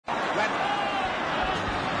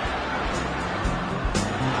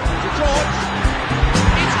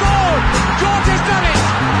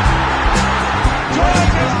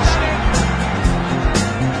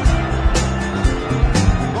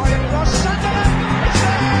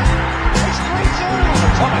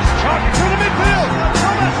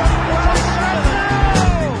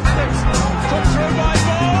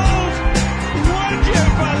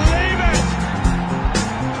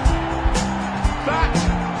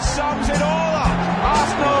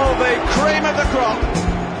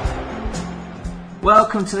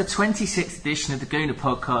Welcome to the 26th edition of the Gooner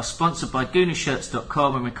podcast, sponsored by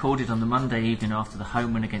Goonershirts.com and recorded on the Monday evening after the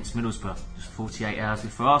home win against Middlesbrough, just 48 hours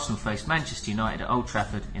before Arsenal faced Manchester United at Old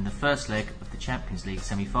Trafford in the first leg of the Champions League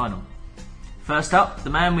semi-final. First up, the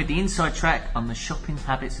man with the inside track on the shopping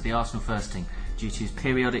habits of the Arsenal first team, due to his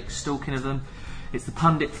periodic stalking of them. It's the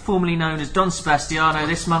pundit formerly known as Don Sebastiano,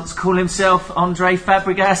 this month's call himself Andre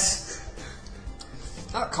Fabregas.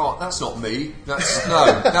 That's not me. I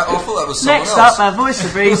thought that was someone Next else. up, our voice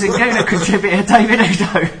of reason, Gooner contributor David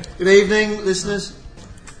Udo. Good evening, listeners.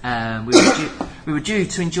 We were due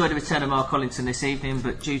to enjoy the return of Mark Collington this evening,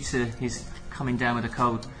 but due to his coming down with a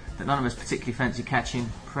cold that none of us particularly fancy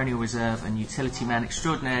catching, perennial reserve and utility man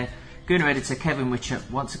extraordinaire, Gooner editor Kevin Witcher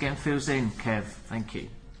once again fills in. Kev, thank you.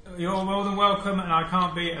 You're more than welcome, and I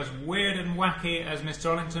can't be as weird and wacky as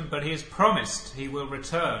Mr. Ollington, but he has promised he will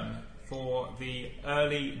return for the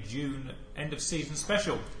early June end of season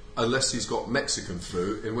special. Unless he's got Mexican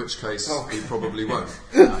flu, in which case he probably won't.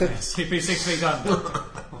 Yes, he'd be 6 feet under.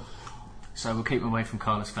 So we'll keep him away from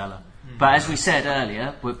Carlos Vela. But as we said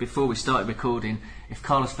earlier, before we started recording, if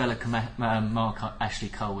Carlos Vela can mark Ashley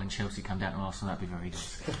Cole when Chelsea come down to Arsenal, that'd be very good.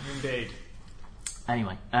 Indeed.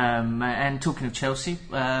 Anyway, and talking of Chelsea,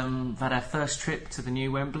 we've had our first trip to the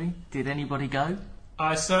new Wembley. Did anybody go?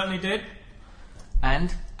 I certainly did.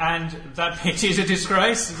 And that pitch is a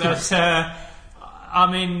disgrace. I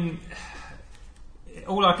mean,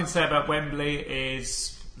 all I can say about Wembley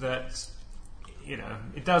is that,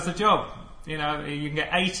 it does the job. You can get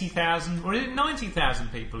 80,000, or is it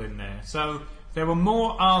 90,000 people in there? So there were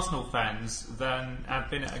more Arsenal fans than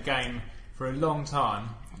have been at a game for a long time,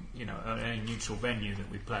 at any neutral venue that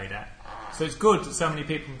we played at. So it's good that so many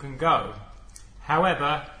people can go.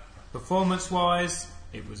 However, performance-wise,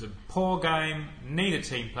 it was a poor game. Neither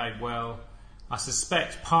team played well. I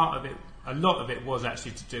suspect a lot of it was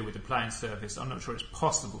actually to do with the playing surface. I'm not sure it's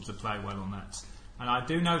possible to play well on that. And I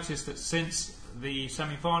do notice that since the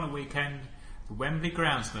semi-final weekend, the Wembley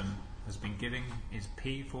groundsman has been giving his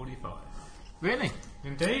P45. really?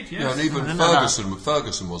 Indeed, yes. Yeah, and even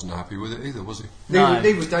Ferguson wasn't happy with it either, was he?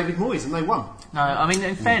 Neither was David Moyes, and they won. No, I mean,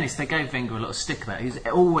 in fairness, they gave Wenger a lot of stick about it. He was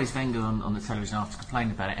always Wenger on the television after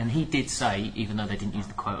complaining about it, and he did say, even though they didn't use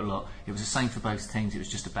the quote a lot, it was the same for both teams, it was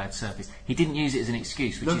just a bad surface. He didn't use it as an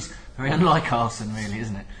excuse, which is very unlike Arsenal, really,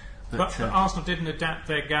 isn't it? But Arsenal didn't adapt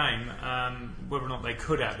their game. Whether or not they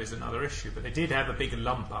could have is another issue, but they did have a big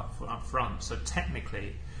lump up front, so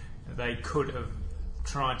technically they could have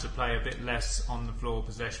tried to play a bit less on the floor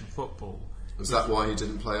possession football. Is that why he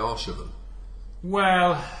didn't play Arshavin?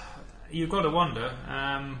 Well, you've got to wonder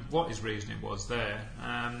what his reasoning was there.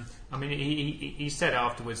 I mean, he said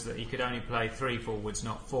afterwards that he could only play 3 forwards,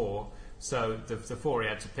 not 4. So the 4 he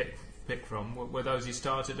had to pick from were those he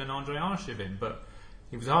started and Andre Arshavin, but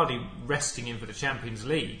he was hardly resting him for the Champions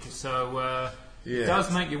League. So it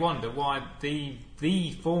does make you wonder why the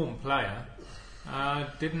form player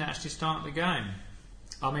didn't actually start the game.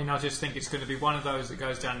 I mean, I just think it's going to be one of those that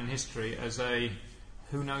goes down in history as a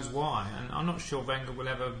who knows why, and I'm not sure Wenger will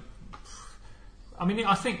ever. I mean,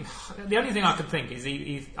 I think the only thing I can think is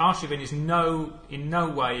Arshavin is in no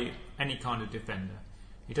way any kind of defender.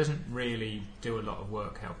 He doesn't really do a lot of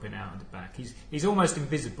work helping out at the back. He's almost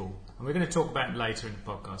invisible, and we're going to talk about it later in the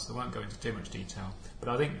podcast, so I won't go into too much detail. But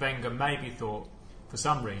I think Wenger maybe thought, for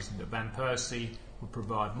some reason, that Van Persie would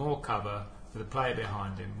provide more cover for the player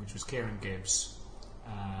behind him, which was Kieran Gibbs.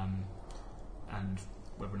 And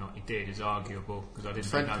whether or not he did is arguable, because I didn't.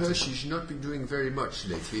 Van Persie's not been doing very much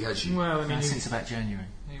lately, has he? Well, I mean, since about January.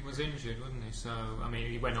 He was injured, wasn't he? So, I mean,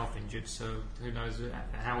 he went off injured, so who knows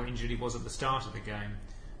how injured he was at the start of the game.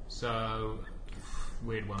 So,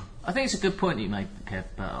 weird one. I think it's a good point that you made, Kev,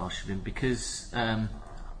 about Arshavin, because at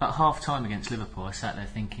half-time against Liverpool, I sat there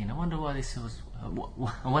thinking, I wonder whether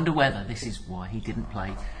this is why he didn't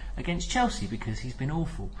play against Chelsea, because he's been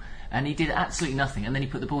awful. And he did absolutely nothing, and then he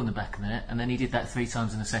put the ball in the back of the net, and then he did that 3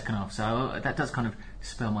 times in the second half. So that does kind of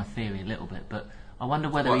spell my theory a little bit, but I wonder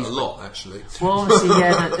whether quite a lot, actually. Well, obviously,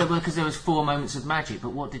 yeah, because there was 4 moments of magic,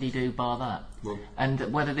 but what did he do bar that? Well, and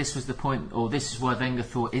whether this was the point, or this is why Wenger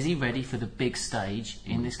thought, is he ready for the big stage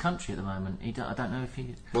in this country at the moment? I don't know if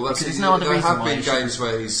he... Well, that's there's no other there reason have why been games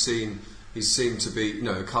where he's seemed to be,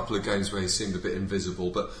 a couple of games where he seemed a bit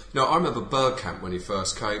invisible. But I remember Bergkamp when he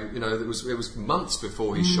first came. It was months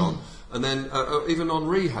before he shone, and then even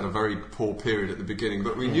Henry had a very poor period at the beginning.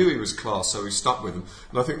 But we knew he was class, so we stuck with him.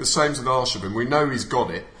 And I think the same's with Arshavin. We know he's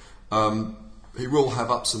got it. He will have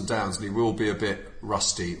ups and downs, and he will be a bit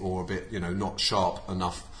rusty or a bit, not sharp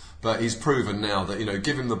enough. But he's proven now that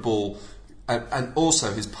give him the ball, and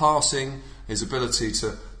also his passing, his ability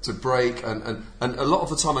to to break, and a lot of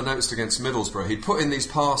the time I noticed against Middlesbrough, he'd put in these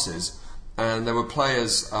passes, and there were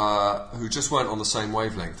players who just weren't on the same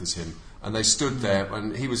wavelength as him, and they stood there,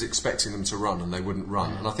 and he was expecting them to run, and they wouldn't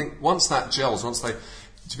run. And I think once that gels,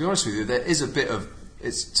 to be honest with you, there is a bit of,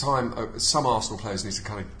 it's time, some Arsenal players need to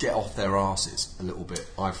kind of get off their arses a little bit,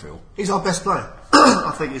 I feel. He's our best player.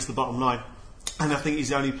 I think it's the bottom line. And I think he's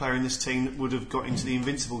the only player in this team that would have got into the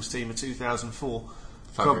Invincibles team of 2004.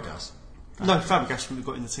 Fabregas. No, Fabregas wouldn't have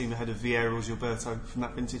got in the team ahead of Vieira or Gilberto from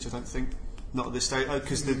that vintage, I don't think. Not at this stage,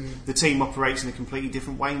 because the team operates in a completely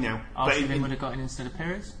different way now. Arshavin would have got in instead of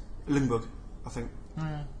Perez? Lundberg, I think.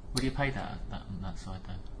 Would you pay that on that side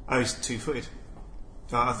though? Oh, he's 2-footed.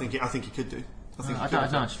 I think he could do. I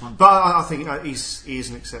just want. But I think he is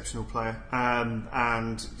an exceptional player,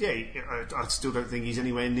 and yeah, I still don't think he's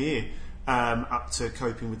anywhere near up to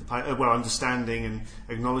coping with the understanding and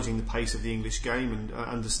acknowledging the pace of the English game and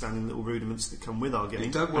understanding little rudiments that come with our game.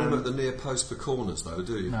 You don't want him at the near post for corners, though,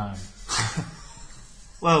 do you? No.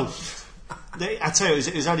 Well, I tell you,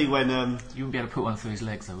 it was only when you wouldn't be able to put one through his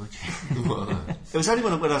legs, though, would you? Well, no. It was only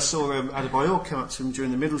when I saw Adebayor come up to him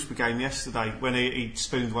during the Middlesbrough game yesterday, when he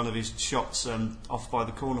spooned one of his shots off by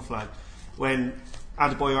the corner flag, when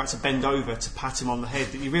Adebayor had to bend over to pat him on the head,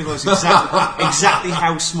 that you realise exactly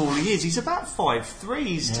how small he is. He's about 5'3",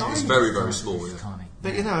 he's tiny. He's very, very small, yeah. Tiny.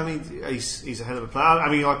 But he's a hell of a player.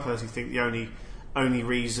 I personally think the only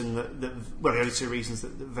reason the only two reasons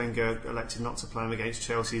that Wenger elected not to play him against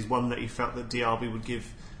Chelsea is one, that he felt that Diaby would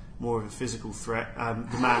give more of a physical threat.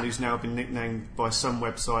 The man who's now been nicknamed by some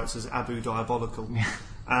websites as Abu Diabolical.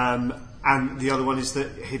 And the other one is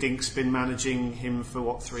that Hiddink's been managing him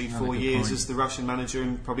for 3-4 years as the Russian manager,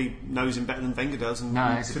 and probably knows him better than Wenger does, and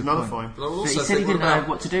could nullify him. But he said he didn't know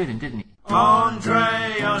what to do then, didn't he?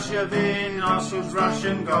 Andrei Arshavin, Arsenal's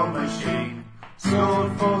Russian goal machine,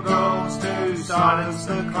 scored 4 goals to silence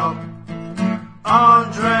the clock.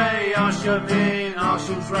 Andrei Arshavin,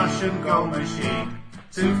 Arsenal's Russian goal machine,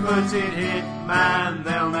 2-footed hit, man,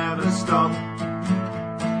 they'll never stop.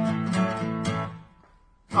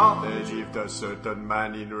 There lived a certain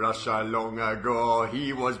man in Russia long ago.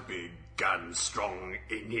 He was big and strong,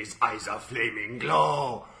 in his eyes a flaming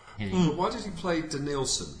glow. But why did he play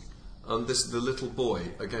Denilson, the little boy,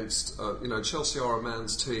 against Chelsea are a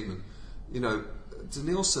man's team, and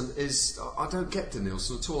Denilson is. I don't get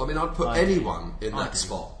Denilson at all. I mean, I'd put anyone in that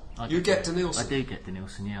spot. You get Denilson. I do get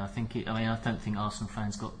Denilson. Yeah, I don't think Arsenal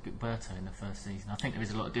fans got Gilberto in the first season. I think there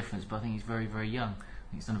is a lot of difference, but I think he's very, very young.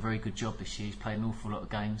 I think he's done a very good job this year. He's played an awful lot of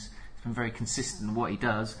games. He's been very consistent in what he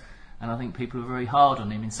does, and I think people are very hard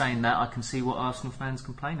on him. In saying that, I can see what Arsenal fans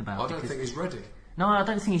complain about. I don't think he's ready. No, I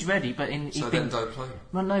don't think he's ready. But then don't play him.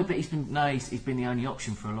 Well, no, but he's been the only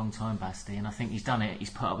option for a long time, Basti, and I think he's done it. He's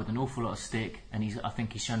put up with an awful lot of stick, and I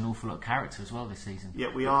think he's shown an awful lot of character as well this season.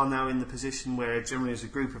 Yet we are now in the position where, generally as a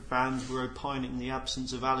group of fans, we're opining the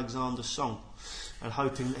absence of Alexander Song, and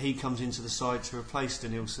hoping that he comes into the side to replace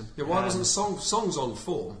Denilson. Yeah, why wasn't Song's on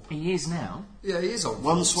form? He is now. Yeah, he is on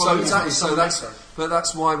form. But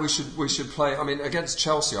that's why we should play. I mean, against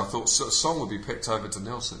Chelsea, I thought Song would be picked over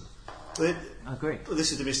Denilson. I agree. Well,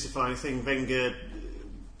 this is the mystifying thing. Wenger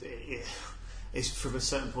is, from a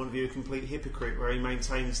certain point of view, a complete hypocrite, where he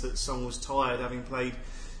maintains that Song was tired, having played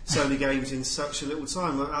so many games in such a little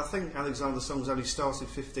time. I think Alexander Song's only started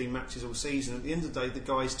 15 matches all season. At the end of the day, the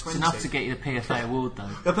guy's 20. It's enough to get you the PFA award, though.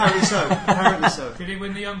 Apparently so. Did he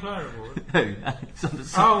win the Young Player Award? Who? Alexander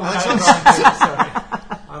Oh, Song. sorry.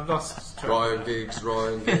 I've lost track. Ryan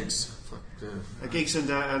Giggs. Yeah. Giggs and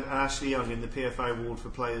Ashley Young in the PFA award for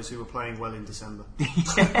players who were playing well in December.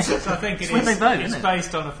 So I think it's it?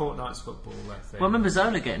 based on a fortnight's football, I think. Well, I remember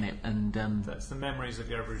Zola getting it, and that's the memories of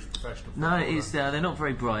the average professional no, footballer. it is. They're not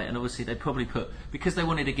very bright, and obviously they probably put, because they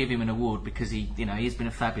wanted to give him an award because he's been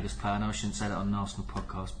a fabulous player. And I shouldn't say that on an Arsenal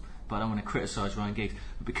podcast, but I don't want to criticise Ryan Giggs.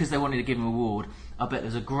 But because they wanted to give him an award, I bet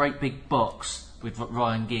there's a great big box with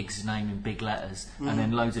Ryan Giggs' name in big letters, and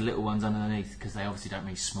then loads of little ones underneath, because they obviously don't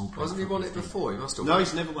read small print. Hasn't he won it before? He must have. No,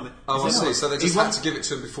 he's never won it. Oh, I see. So they just had to give it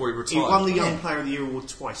to him before he retired. He won the Young Player of the Year award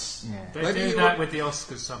twice. Yeah. They Maybe do that with the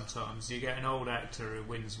Oscars sometimes. You get an old actor who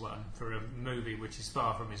wins one for a movie which is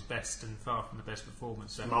far from his best and far from the best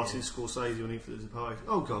performance. Martin Scorsese when he for the pie.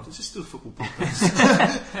 Oh God, is this still a football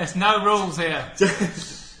podcast? There's no rules here.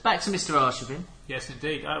 Back to Mr. Arshavin. Yes,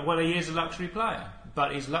 indeed. Well, he is a luxury player,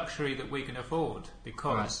 but he's luxury that we can afford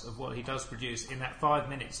because of what he does produce in that 5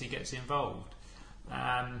 minutes he gets involved.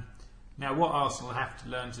 Now, what Arsenal have to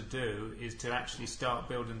learn to do is to actually start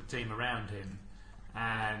building the team around him,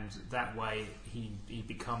 and that way he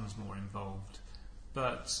becomes more involved.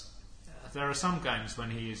 But there are some games when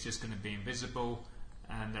he is just going to be invisible,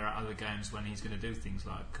 and there are other games when he's going to do things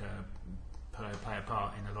like play a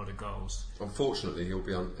part in a lot of goals. Unfortunately, he'll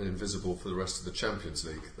be invisible for the rest of the Champions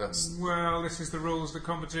League. Well, this is the rules of the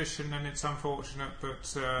competition, and it's unfortunate,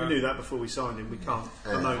 but we knew that before we signed him. We can't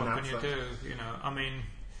bemoan that. What can you do? You know, I mean,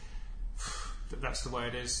 that's the way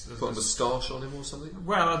it is. Put a moustache on him or something?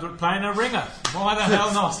 Well, playing a ringer. Why the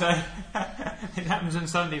hell not, eh? It happens in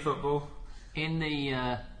Sunday football. In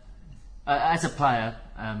the as a player,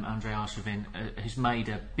 Andrei Arshavin, who's made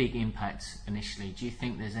a big impact initially, do you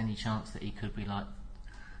think there's any chance that he could be like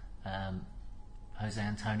Jose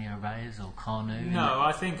Antonio Reyes or Carnu? No,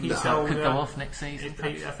 I think he's could go off next season.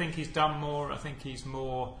 I think he's done more. I think he's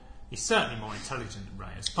certainly more intelligent than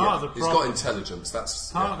Reyes. He's got intelligence.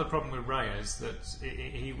 That's part of the problem with Reyes that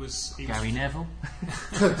he was Gary Neville.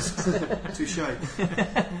 Touché.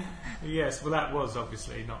 Yes, well, that was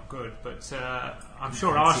obviously not good, but I'm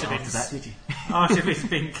sure Arshavin's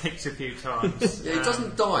been kicked a few times. Yeah, he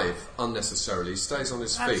doesn't dive unnecessarily. He stays on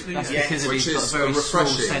his feet. That's because which he's got is a very small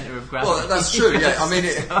refreshing. centre of gravity. Well, that's true. Yeah, I mean,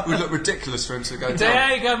 it would look ridiculous for him to go down.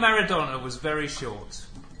 Diego Maradona was very short.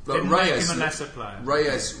 But Didn't make him a lesser player.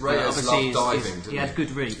 Reyes loved diving, didn't he? He had good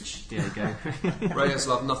reach, Diego. Reyes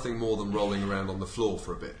loved nothing more than rolling around on the floor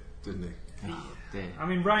for a bit, didn't he? Oh, dear. I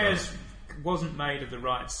mean, Reyes wasn't made of the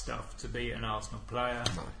right stuff to be an Arsenal player.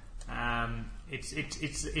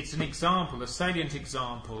 It's an example, a salient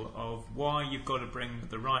example of why you've got to bring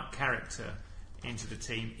the right character into the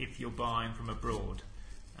team if you're buying from abroad.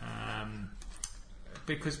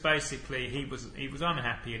 Because basically he was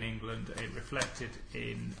unhappy in England. It reflected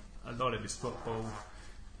in a lot of his football,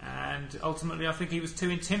 and ultimately I think he was too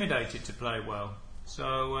intimidated to play well.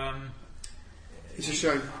 So it's a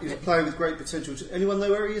shame. He's a player with great potential. Anyone know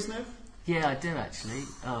where he is now? Yeah, I do actually.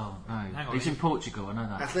 Oh no, he's in Portugal. I know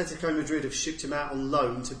that. Atletico Madrid have shipped him out on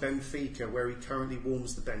loan to Benfica, where he currently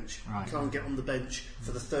warms the bench. Right. He can't get on the bench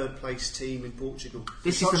for the third place team in Portugal.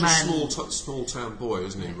 This He's is such the man. a small town boy,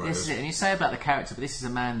 isn't he, Reyes? This is it. And you say about the character, but this is a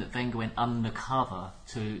man that Wenger went undercover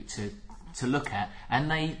to look at,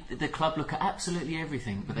 and the club look at absolutely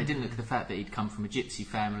everything, but they didn't look at the fact that he'd come from a gypsy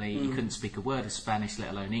family, he couldn't speak a word of Spanish,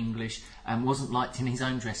 let alone English, and wasn't liked in his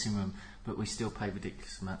own dressing room. But we still pay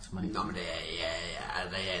ridiculous amounts of money. I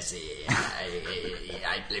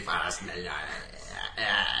play for Arsenal.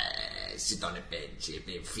 Sit on the bench,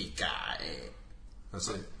 Benfica. That's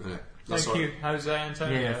it. Yeah. thank you, Jose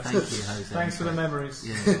Antonio. Yeah, thank you, Jose. Thanks for the memories.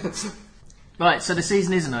 Yeah. Right, so the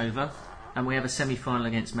season isn't over, and we have a semi-final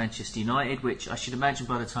against Manchester United, which I should imagine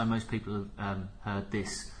by the time most people have heard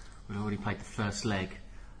this, we've already played the first leg.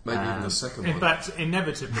 Maybe even the second In one. fact,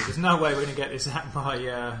 inevitably, there's no way we're going to get this out by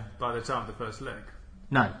the time of the first leg.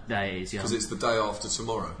 No, that is, yeah. Because it's the day after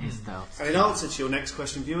tomorrow. It's daft. And in answer to your next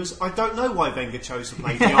question, viewers, I don't know why Wenger chose to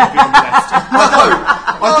play Diaby on the left.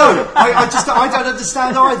 I don't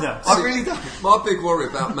understand either. I really don't. My big worry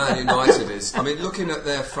about Man United is, I mean, looking at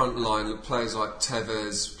their front line, players like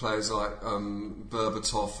Tevez, players like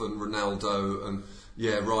Berbatov and Ronaldo and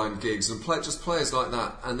Ryan Giggs, and players like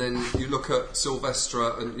that, and then you look at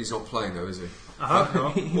Silvestre, and he's not playing though, is he? I hope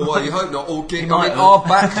not. Well, you hope not. Or our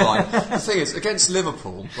backline. The thing is, against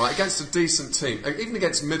Liverpool, right, against a decent team, even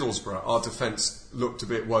against Middlesbrough, our defence looked a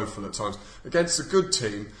bit woeful at times. Against a good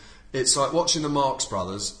team, it's like watching the Marx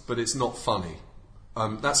Brothers, but it's not funny.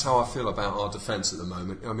 That's how I feel about our defence at the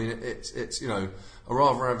moment. I mean, it's I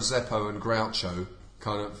rather have Zeppo and Groucho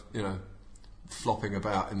kind of, flopping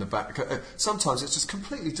about in the back. Sometimes it's just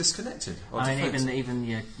completely disconnected. I mean, even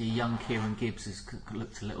your young Kieran Gibbs has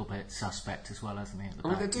looked a little bit suspect as well, hasn't he? I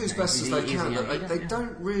mean, they do as best as they can. They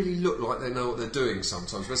don't really look like they know what they're doing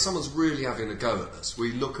sometimes. When someone's really having a go at us,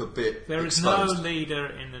 we look a bit There is exposed. no leader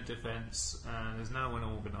in the defence. There's no one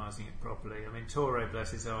organising it properly. I mean, Torre,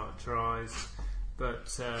 bless his heart, tries, but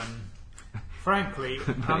frankly,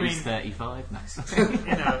 he's 35 now.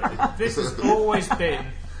 This has always been.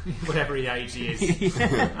 Whatever age he is. This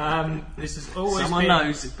has always Someone been...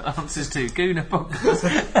 knows answers to Gooner Podcast.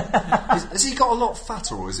 Has he got a lot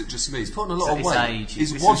fatter, or is it just me? He's putting a lot of It's weight. age.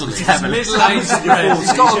 He's This waddling. is He's Middle-aged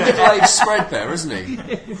spread. got a middle-aged spread there, isn't he?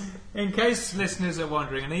 In case listeners are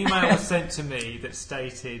wondering, an email was sent to me that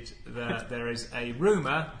stated that there is a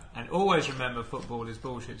rumour, and always remember football is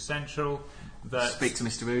bullshit central, that Speak to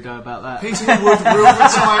Mr. Udo about that. Peter Wood will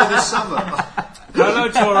retire this summer. Lolo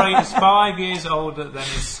Torre is 5 years older than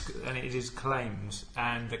it is claimed,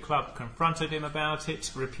 and the club confronted him about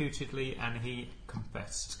it reputedly, and he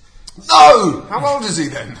confessed. No! How old is he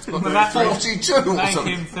then? Well, that 42 or make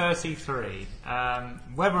something? him 33.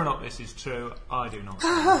 Whether or not this is true, I do not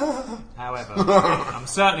know. However, I'm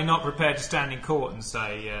certainly not prepared to stand in court and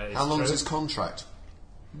say it's How long true. is his contract?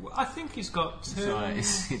 I think he's got two. Sorry, it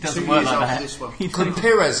 2 doesn't work years like after that. this one. Can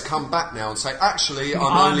Pires come back now and say, actually,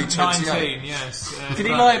 I'm only 28? 19, yes. Did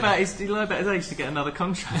he lie about his age to get another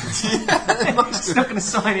contract? He's not going to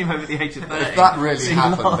sign him over the age of 30. If that really So he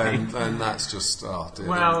happened, lied. then that's just, oh dear.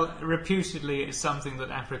 Well, reputedly, it's something that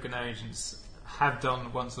African agents have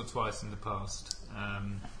done once or twice in the past.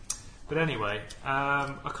 But anyway,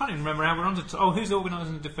 I can't even remember how we're on to... who's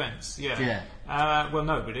organising the defence? Yeah. Well,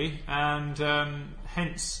 nobody. And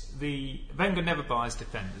hence, Wenger never buys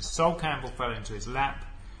defenders. Sol Campbell fell into his lap.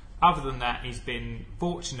 Other than that, he's been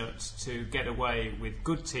fortunate to get away with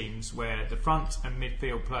good teams where the front and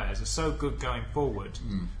midfield players are so good going forward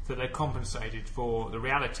that they're compensated for the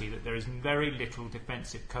reality that there is very little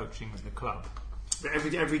defensive coaching at the club. But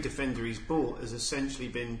every defender he's bought has essentially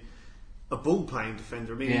been a ball-playing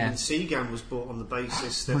defender. I mean, even Seagan was bought on the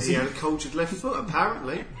basis that he had a cultured left foot,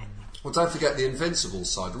 apparently. Well, don't forget the Invincibles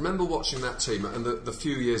side. Remember watching that team and the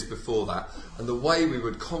few years before that, and the way we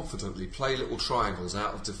would confidently play little triangles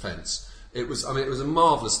out of defence. It was a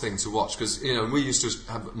marvellous thing to watch because we used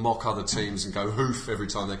to mock other teams and go hoof every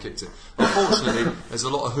time they kicked it. Unfortunately, there's a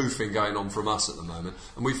lot of hoofing going on from us at the moment,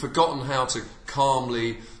 and we've forgotten how to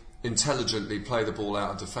calmly, intelligently play the ball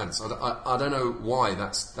out of defence. I don't know why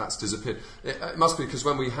that's disappeared. It must be because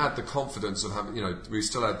when we had the confidence of having, we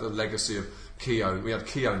still had the legacy of Keown. We had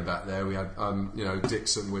Keown back there. We had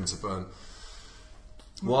Dixon, Winterburn.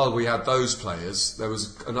 While we had those players, there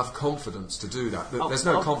was enough confidence to do that. There's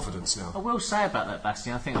no confidence now. I will say about that,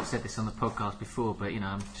 Bastian, I think I've said this on the podcast before, but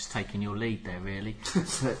I'm just taking your lead there, really.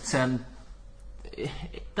 But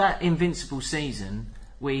that invincible season,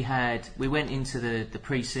 we went into the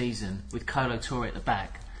pre-season with Kolo Touré at the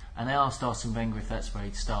back, and they asked Arsene Wenger if that's where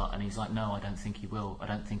he'd start, and he's like, no, I don't think he will. I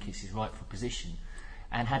don't think it's his rightful position.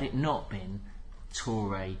 And had it not been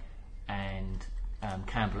Touré and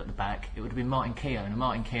Campbell at the back, it would have been Martin Keown, and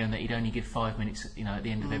Martin Keown that he'd only give 5 minutes, at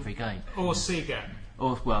the end of every game. Or Seagan.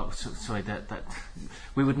 Sorry, that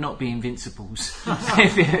we would not be invincibles.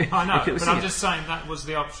 I know, but I'm just saying that was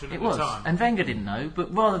the option at the time. And Wenger didn't know,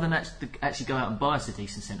 but rather than actually go out and buy us a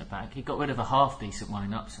decent centre back, he got rid of a half decent one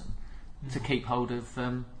in Upson to keep hold of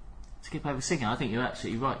Seagan. I think you're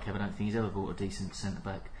absolutely right, Kev. I don't think he's ever bought a decent centre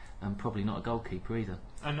back, and probably not a goalkeeper either.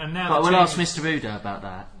 And now, but we'll ask Mr. Udo about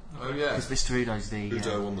that. Oh yeah, because Mr. Udo's the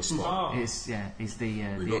Udo on the spot. He's the.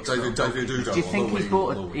 We've got David Udo. Do you think he's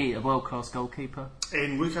bought a world-class goalkeeper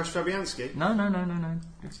in Łukasz Fabianski? No.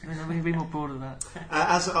 We can be more broad of that.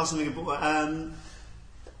 As Arsene Wenger bought,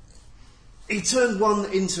 he turned one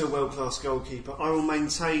into a world-class goalkeeper. I will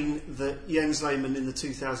maintain that Jens Lehmann in the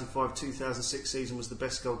 2005-2006 season was the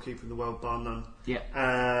best goalkeeper in the world, bar none. Yeah.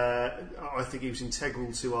 I think he was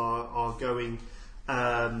integral to our going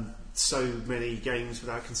so many games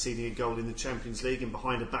without conceding a goal in the Champions League, and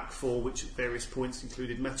behind a back four which at various points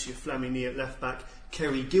included Mathieu Flamini at left back,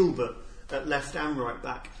 Kerry Gilbert at left and right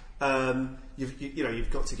back. You've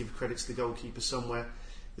got to give credit to the goalkeeper somewhere.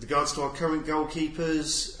 With regards to our current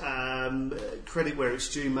goalkeepers, credit where it's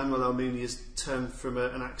due. Manuel Almunia has turned from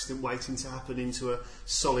an accident waiting to happen into a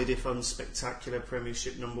solid, if unspectacular,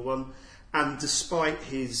 Premiership number one. And despite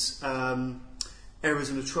his errors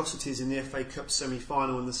and atrocities in the FA Cup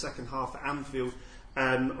semi-final in the second half at Anfield,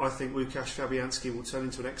 I think Łukasz Fabianski will turn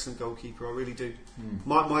into an excellent goalkeeper. I really do.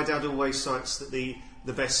 My dad always cites that the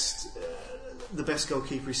best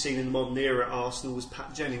goalkeeper he's seen in the modern era at Arsenal was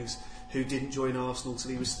Pat Jennings, who didn't join Arsenal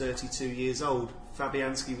till he was 32 years old.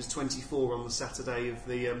 Fabianski was 24 on the Saturday of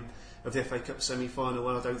the FA Cup semi-final,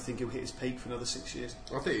 and I don't think he'll hit his peak for another 6 years.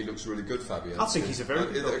 I think he looks really good, Fabianski. I think he's a very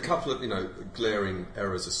good goalkeeper. A couple of glaring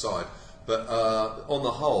errors aside, but on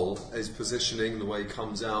the whole, his positioning, the way he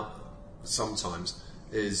comes out sometimes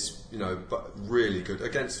is, but really good.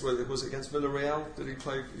 Was it against Villarreal? Did he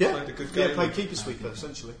play? Played a good game. Yeah, played keeper sweeper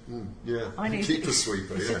essentially. Keeper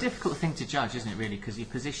sweeper. It's a difficult thing to judge, isn't it? Really, because your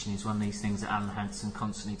position is one of these things that Alan Hansen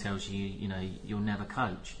constantly tells you. You'll never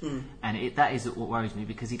coach, and that is what worries me,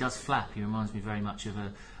 because he does flap. He reminds me very much of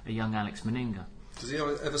a young Alex Meninga. Does he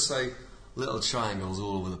ever say little triangles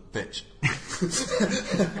all over the pitch?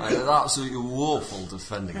 Absolutely woeful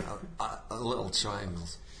defending. Little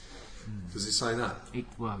triangles. Does he say that?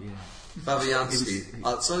 Well, yeah. Fabianski.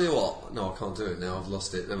 I'll tell you what. No, I can't do it now. I've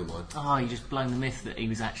lost it. Never mind. You just blown the myth that he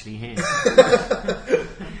was actually here.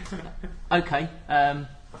 Okay.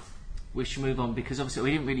 We should move on, because obviously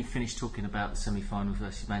we didn't really finish talking about the semi-finals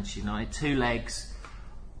versus Manchester United. 2 legs.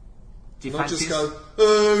 Do you fancy just go,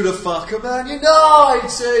 who the fuck are Man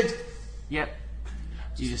United? Yep.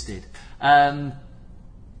 You just did. Kev,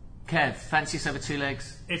 fancy us over 2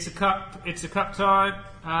 legs? It's a cup tie.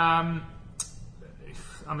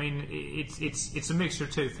 I mean, it's a mixture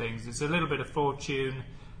of two things. It's a little bit of fortune,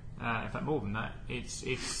 in fact more than that,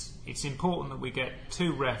 it's important that we get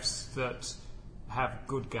 2 refs that have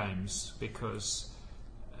good games, because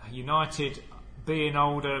United, being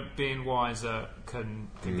older, being wiser, can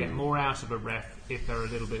get more out of a ref if they're a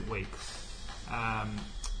little bit weak.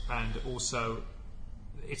 And also,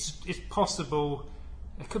 it's possible.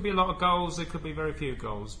 There could be a lot of goals. There could be very few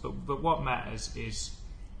goals. But what matters is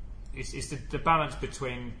the balance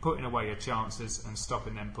between putting away your chances and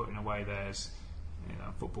stopping them putting away theirs.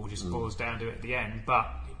 Football just boils down to it at the end. But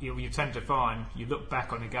you tend to find, you look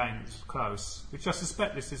back on a game that's close, which I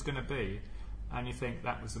suspect this is going to be, and you think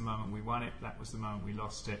that was the moment we won it, that was the moment we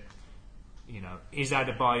lost it. Is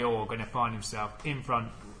Adebayor going to find himself in front,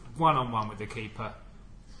 one-on-one with the keeper,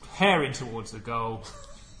 herring towards the goal?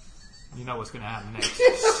 You know what's going to happen next.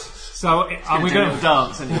 So are we going to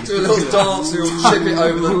dance? Do a little dance, we'll chip it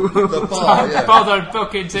over the bar. Don't bother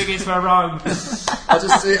booking tickets for Rome.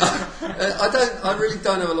 I really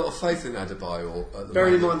don't have a lot of faith in Adebayor at the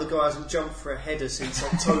Bearing in moment. mind the guy hasn't jumped for a header since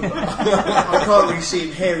October. I can't really see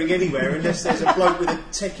him herring anywhere unless there's a bloke with a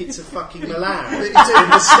ticket to fucking Milan in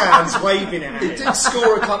the stands waving at He him. did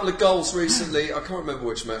score a couple of goals recently. I can't remember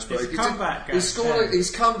which match, but His comeback game. he scored his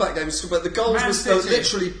comeback game. But the goals Man were City.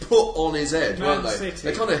 literally put on his head, Man weren't they? City.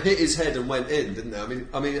 They kind of hit his head and went in, didn't they?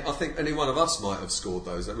 I mean, I think any one of us might have scored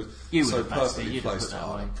those. That was You would so have, Basti, perfectly you'd have placed. put that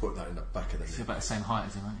away. I'd put that in the back of the He's net. about the same height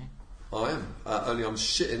as him, aren't you? I am. Only I'm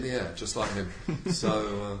shit in the air, just like him.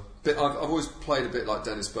 So, I've always played a bit like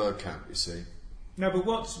Dennis Bergkamp, you see. No, but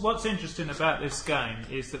what's interesting about this game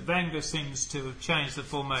is that Wenger seems to have changed the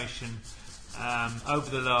formation over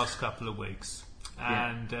the last couple of weeks,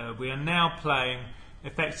 and we are now playing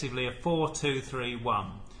effectively a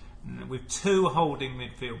 4-2-3-1 with 2 holding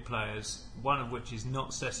midfield players, one of which is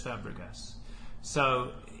not Cesc Fabregas.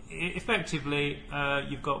 So effectively,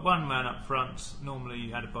 you've got one man up front,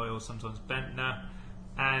 normally Adebayor, sometimes Bentner,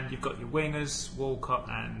 and you've got your wingers, Walcott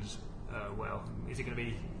and, is it going to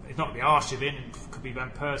be... It's not going to be Arshavin, it could be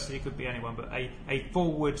Van Persie, it could be anyone, but a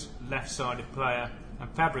forward left-sided player,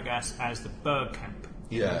 and Fabregas as the Bergkamp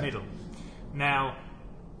in the middle. Now,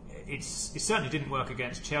 it certainly didn't work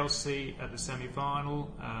against Chelsea at the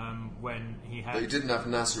semi-final when he had... But you didn't have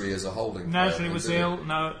Nasri as a holding player. Nasri was ill, and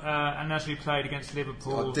Nasri played against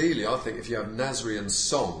Liverpool. Ideally, I think if you have Nasri and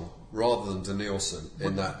Song rather than Danielson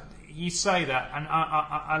in that... You say that, and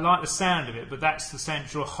I like the sound of it, but that's the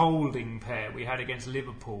central holding pair we had against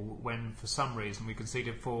Liverpool when, for some reason, we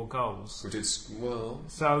conceded 4 goals. We did, well...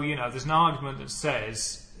 So, there's an argument that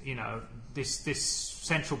says, this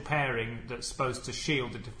central pairing that's supposed to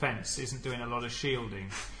shield the defence isn't doing a lot of shielding.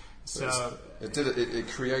 So it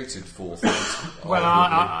created 4 well,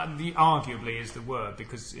 arguably is the word,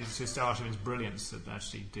 because it's just Arshavin's brilliance that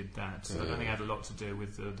actually did that. So I don't think it had a lot to do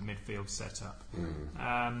with the midfield setup.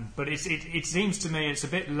 But it seems to me it's a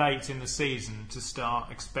bit late in the season to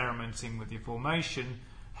start experimenting with your formation.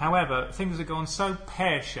 However, things have gone so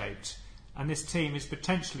pear-shaped, and this team is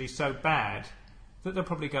potentially so bad that they'll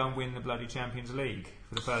probably go and win the bloody Champions League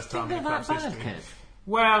for the first time in the club's history.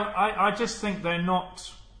 Well, I just think they're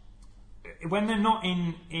not... When they're not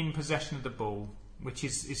in possession of the ball, which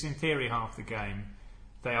is in theory half the game,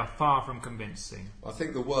 they are far from convincing. I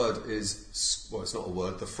think the word is... Well, it's not a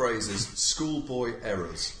word. The phrase is schoolboy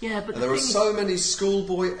errors. Yeah, but and there are so many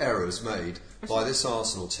schoolboy errors made by this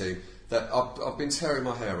Arsenal team that I've been tearing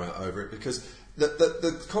my hair out over it, because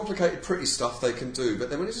the complicated, pretty stuff they can do, but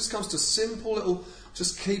then when it just comes to simple little...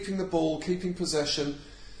 Just keeping the ball, keeping possession...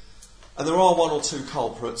 And there are 1 or 2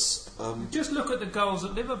 culprits. Just look at the goals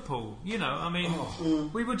at Liverpool. We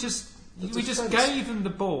just gave them the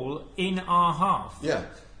ball in our half. Yeah.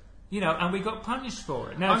 And we got punished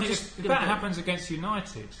for it. Now, if that happens against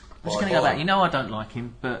United, I'm just going to go back. I don't like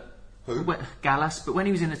him, but Who? Gallas. But when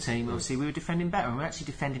he was in the team, obviously we were defending better, and we were actually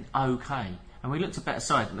defending okay, and we looked a better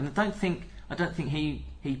side. And I don't think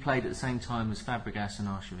he played at the same time as Fabregas and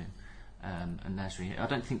Arshavin and Nasri. I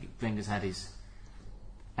don't think Wenger's had his.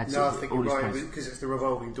 No, I think you're right, because it's the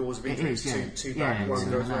revolving doors of injuries. Two back, one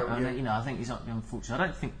goes well. I think it's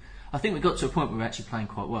unfortunate. I think we got to a point where we're actually playing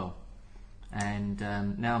quite well, and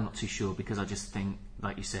now I'm not too sure, because I just think,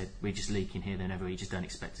 like you said, we're just leaking here than ever. You just don't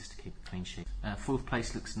expect us to keep a clean sheet. 4th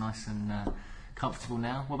place looks nice and comfortable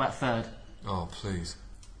now. What about 3rd? Oh, please.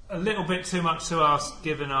 a little bit too much to ask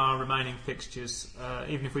given our remaining fixtures.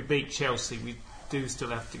 Even if we beat Chelsea, we do still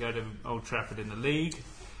have to go to Old Trafford in the league.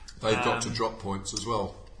 They've got to drop points as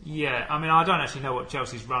well. Yeah, I mean, I don't actually know what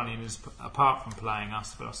Chelsea's running is apart from playing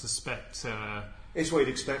us, but I suspect... it's what you'd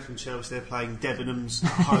expect from Chelsea. They're playing Debenhams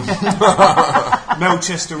at home.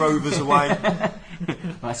 Melchester Rovers away.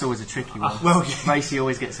 That's always a tricky one. Well, yeah. Racy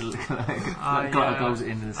always gets a got goals at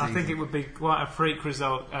the end of the season. I think it would be quite a freak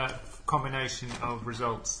result, combination of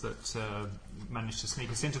results that managed to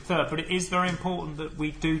sneak us into third. But it is very important that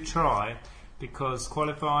we do try, because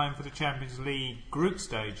qualifying for the Champions League group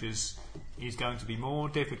stages is going to be more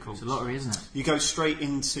difficult. It's a lottery, isn't it? You go straight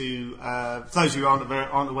into, for those who aren't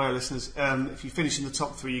aware, listeners, if you finish in the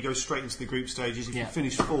top three, you go straight into the group stages. If you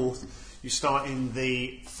finish fourth, you start in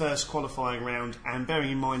the first qualifying round, and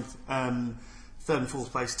bearing in mind third and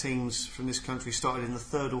fourth place teams from this country started in the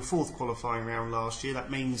third or fourth qualifying round last year. That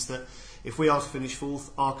means that if we are to finish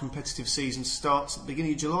fourth, our competitive season starts at the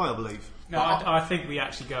beginning of July, I believe. No, I think we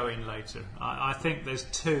actually go in later. I think there's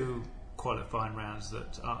 2 qualifying rounds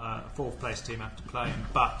that a fourth place team have to play in,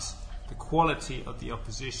 but the quality of the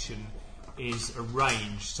opposition is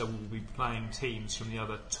arranged, so we'll be playing teams from the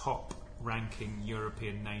other top ranking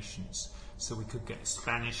European nations. So we could get a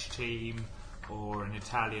Spanish team or an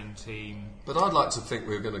Italian team. But I'd like to think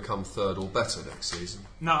we're going to come third or better next season.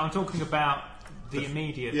 No, I'm talking about the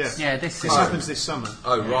immediate. Yeah, this happens this summer.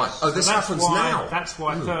 Oh, right. Oh, this happens now. That's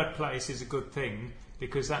why third place is a good thing,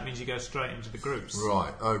 because that means you go straight into the groups.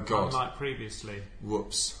 Right. Oh, God. Unlike previously.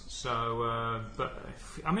 Whoops. So, but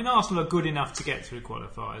I mean, Arsenal are good enough to get through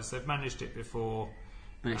qualifiers. They've managed it before.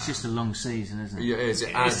 But it's just a long season, isn't it? Yeah, it is.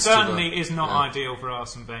 It certainly is not ideal for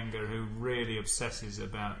Arsene Wenger, who really obsesses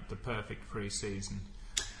about the perfect pre-season.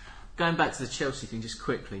 Going back to the Chelsea thing just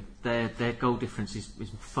quickly, their goal difference is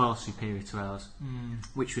far superior to ours,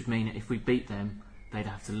 which would mean that if we beat them, they'd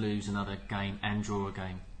have to lose another game and draw a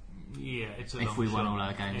game. Yeah, it's a if long we won shot. all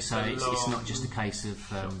our games. So it's not just a case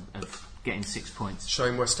of getting 6 points.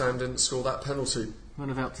 Shame West Ham didn't score that penalty.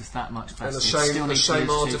 Wouldn't have helped us that much. And a shame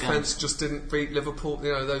our defence just didn't beat Liverpool.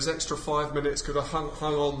 You know, those extra 5 minutes could have hung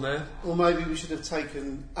on there. Or maybe we should have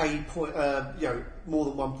taken a point, more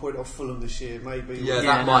than 1 point off Fulham this year. Maybe. Yeah,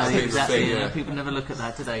 that might be the thing. Yeah. People never look at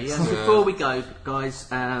that, do they? Before we go, guys,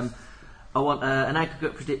 I want an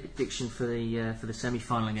aggregate prediction for the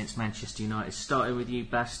semi-final against Manchester United. Starting with you,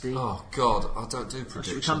 Basti. Oh God, I don't do predictions.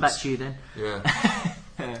 Should we come back to you then?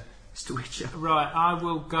 Yeah. Mr. Witcher. Right, I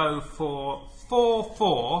will go for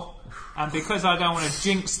 4-4, and because I don't want to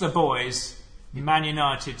jinx the boys, Man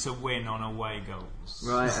United to win on away goals.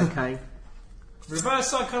 Right, okay. Reverse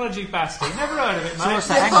psychology, Basti. Never heard of it, mate. So what's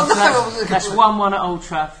that? Hang on, so that's 1-1 at Old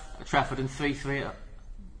Trafford and 3-3 at...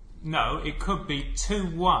 No, it could be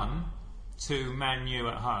 2-1 to Man U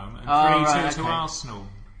at home and 3-2 to Arsenal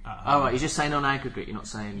at home. Oh, right, you're just saying on aggregate, you're not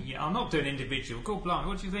saying... Yeah, I'm not doing individual. God blimey,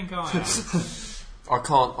 what do you think I am? I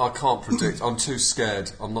can't predict. I'm too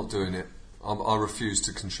scared. I'm not doing it. I refuse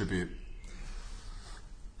to contribute.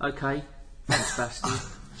 Okay, thanks, Basti.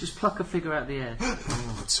 Just pluck a figure out of the air.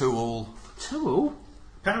 2-2. 2-2?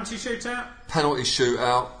 Penalty shootout? Penalty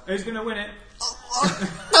shootout. Who's going to win it?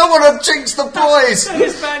 I want to jinx the boys!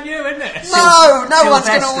 It's Man U, isn't it? No one's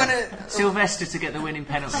going to win it! Sylvester to get the winning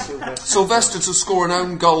penalty. Sylvester to score an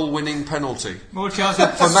own goal winning penalty. More chance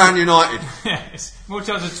of for Man United. Yes, more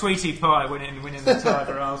chance of Tweety Pie winning the tie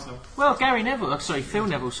for Arsenal. Well, Phil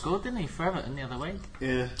Neville scored, didn't he, for Everton the other week?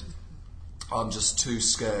 Yeah. I'm just too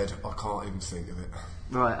scared. I can't even think of it.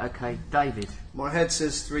 Right, okay. David? My head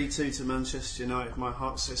says 3-2 to Manchester United. My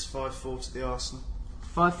heart says 5-4 to the Arsenal.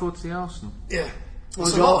 5-4 to the Arsenal? Yeah.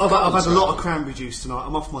 I've had a lot of cranberry juice tonight.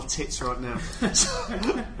 I'm off my tits right now. There's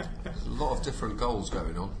a lot of different goals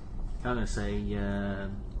going on. I'm going to say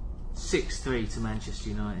 6-3 to Manchester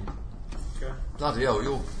United. Okay. Bloody hell,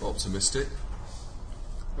 you're optimistic.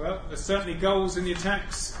 Well, there's certainly goals in the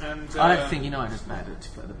attacks, and I don't think United is bad at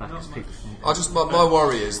the back as people think. My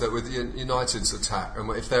worry is that with United's attack, and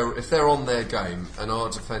if they're on their game and our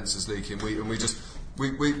defence is leaking,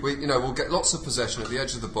 we'll get lots of possession at the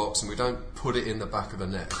edge of the box and we don't put it in the back of the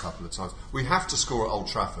net a couple of times. We have to score at Old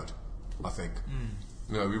Trafford, I think.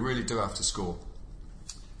 We really do have to score.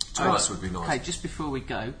 Twice would be nice. Okay, just before we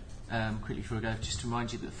go, just to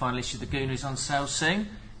remind you that the final issue of the Gooner is on sale soon.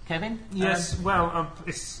 Kevin? Yes,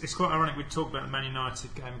 it's quite ironic we talk about the Man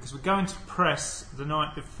United game because we're going to press the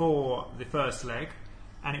night before the first leg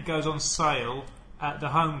and it goes on sale at the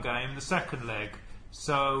home game, the second leg.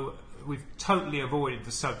 So we've totally avoided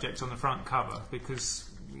the subject on the front cover because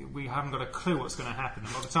we haven't got a clue what's going to happen.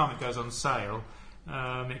 And by the time it goes on sale,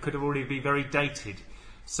 it could already be very dated.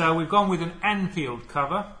 So we've gone with an Anfield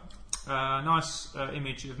cover, nice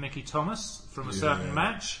image of Mickey Thomas from a certain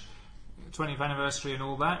match, 20th anniversary and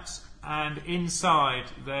all that. And inside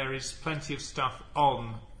there is plenty of stuff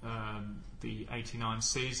on the 89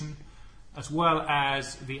 season, as well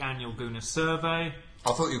as the annual Gooner survey.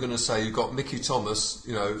 I thought you were going to say you got Mickey Thomas,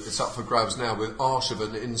 it's up for grabs now with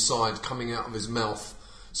Arshavin inside coming out of his mouth,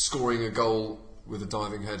 scoring a goal with a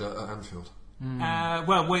diving header at Anfield?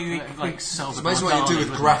 Like It's Salvador amazing what you do Dali,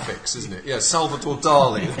 with wasn't graphics, isn't it? Yeah, Salvador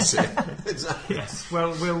Dali, that's it. Exactly. Yes,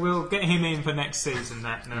 well, we'll get him in for next season.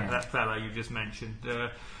 That fellow you just mentioned,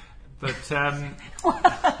 I'm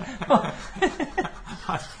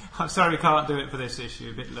sorry we can't do it for this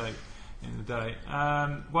issue. A bit late in the day.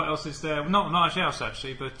 What else is there? Not much else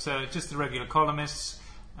actually, but just the regular columnists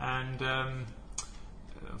and.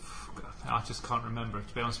 I just can't remember it,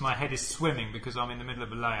 to be honest. My head is swimming because I'm in the middle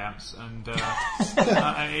of the layouts, and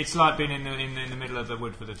it's like being in the middle of the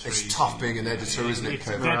wood for the trees. It's tough being an editor, isn't it,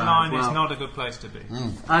 Kevin? Deadline is not a good place to be.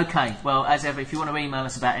 Okay, well, as ever, if you want to email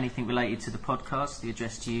us about anything related to the podcast, the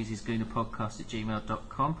address to use is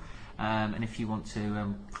goonerpodcast@gmail.com. And if you want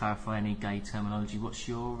to clarify any gay terminology, what's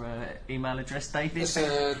your email address, David? It's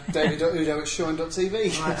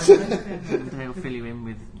david.udo@shine.tv. And he'll fill you in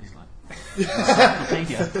with encyclopedia.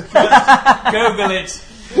 Google it.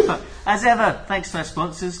 As ever, thanks to our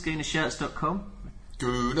sponsors, goonershirts.com.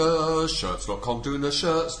 Goonershirts.com,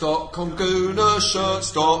 goonershirts.com,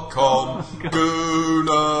 goonershirts.com,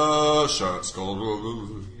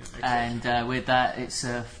 goonershirts.com. And with that, it's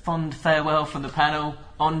a fond farewell from the panel.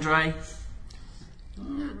 Andre.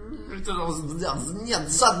 Is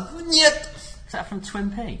that from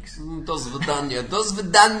Twin Peaks? Do svidania.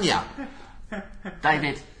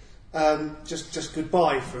 David. Just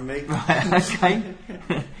goodbye from me. Right, okay.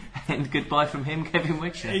 And goodbye from him, Kevin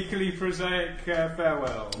Witcher. Equally prosaic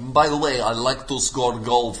farewell. By the way, I like to score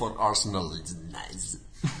goal for Arsenal. It's nice.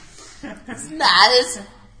 It's nice.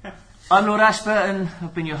 I'm Lord Ashburton.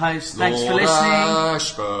 I've been your host. Thanks for listening.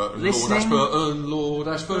 Lord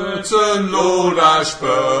Ashburton.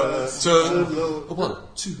 1,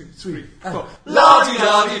 2, 3, 4.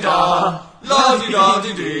 La-di-da-di-da,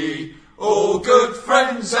 la-di-da-di-dee. All good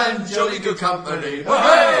friends and jolly good company.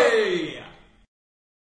 Hey!